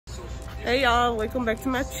Hey y'all, welcome back to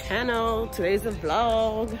my channel. Today's a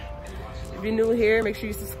vlog. If you're new here, make sure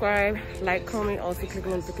you subscribe, like, comment, also click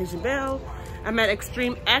on the notification bell. I'm at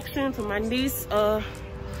Xtreme Action for my niece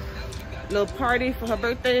little party for her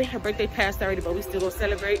birthday. Her birthday passed already, but we still gonna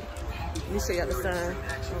celebrate. Let me show y'all the sign. I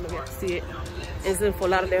don't know if y'all can see it. It's in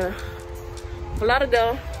Fort Lauderdale,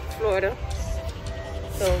 Florida.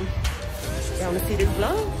 So y'all wanna see this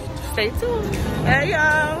vlog? Stay tuned. Hey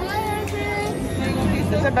y'all.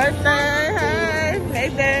 It's a birthday. Hey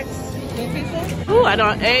Dex. Ooh, I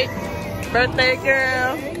done ate. Birthday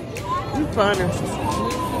girl. You funny.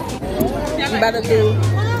 You about to do?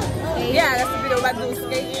 Yeah, that's the video. About to do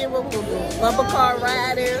skating. What we gonna do? Bumper car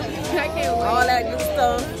riding. I can't wait. All that new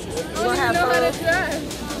stuff. You gonna have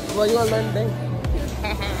fun? Well, you gonna learn today.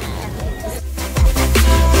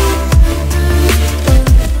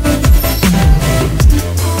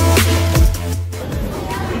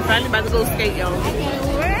 Finally about to go skate, y'all.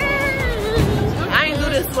 I ain't do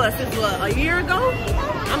this since what, a year ago?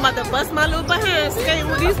 I'm about to bust my little behind skating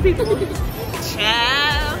with these people.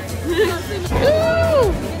 Ciao.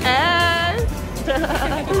 Woo!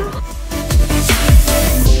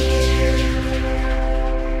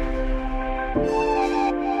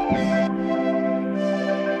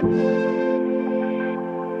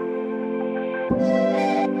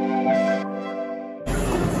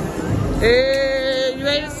 Hey, you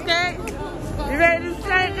ready to skate? You ready to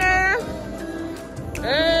skate, girl?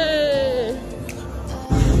 Hey.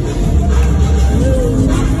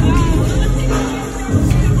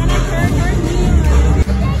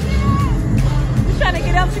 She's trying to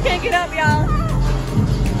get up, she can't get up, y'all.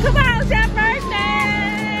 Come on, it's your birthday!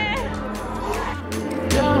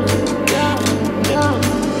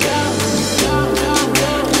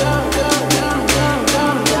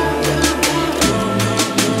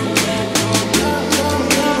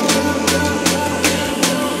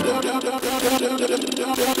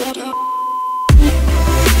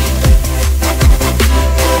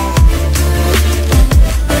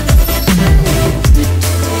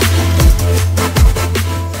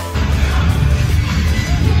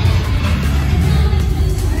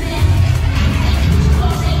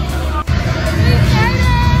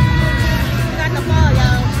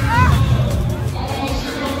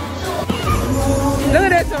 Look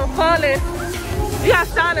at this one falling. You got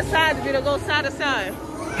side to side if you don't go side to side.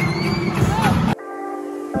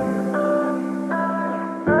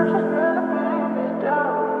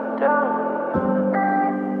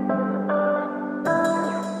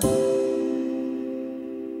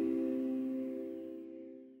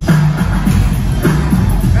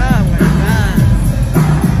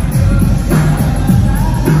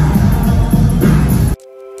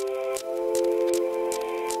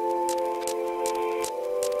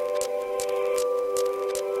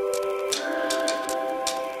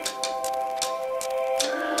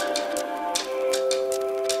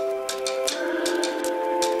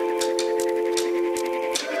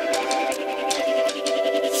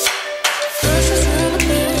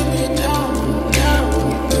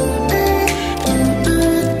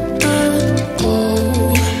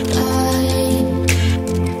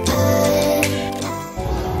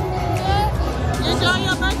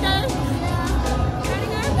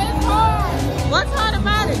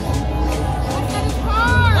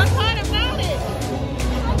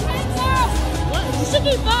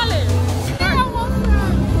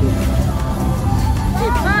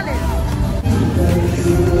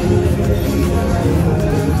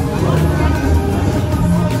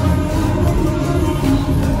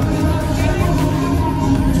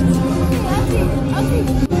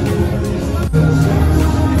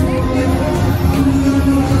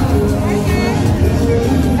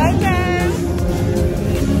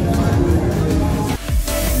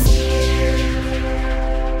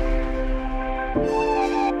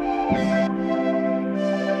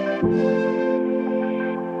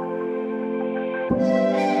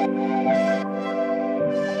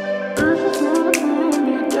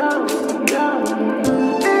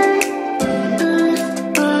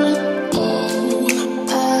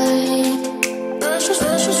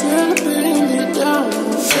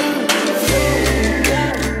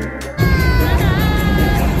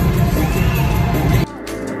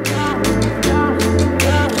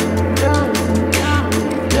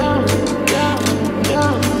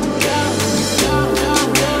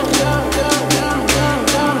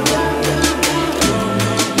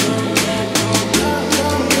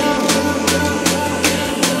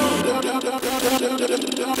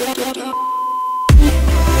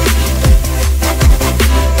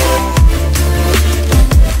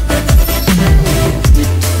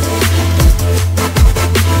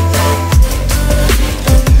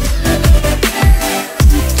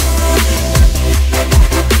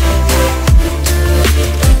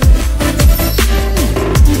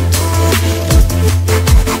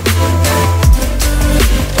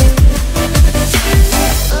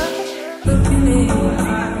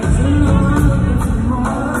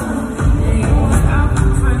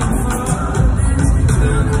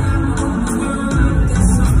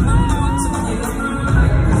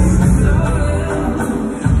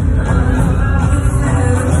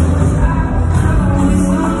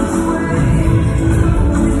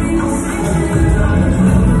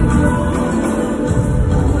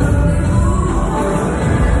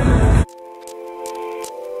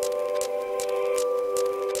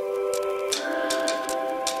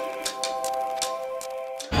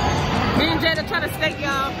 to try to skate,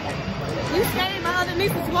 y'all. We skated, my other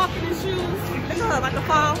niece is walking in shoes. Look at her, about to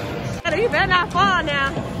fall. You better not fall now.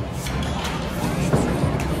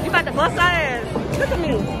 You about to bust our ass. Look at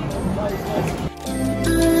me.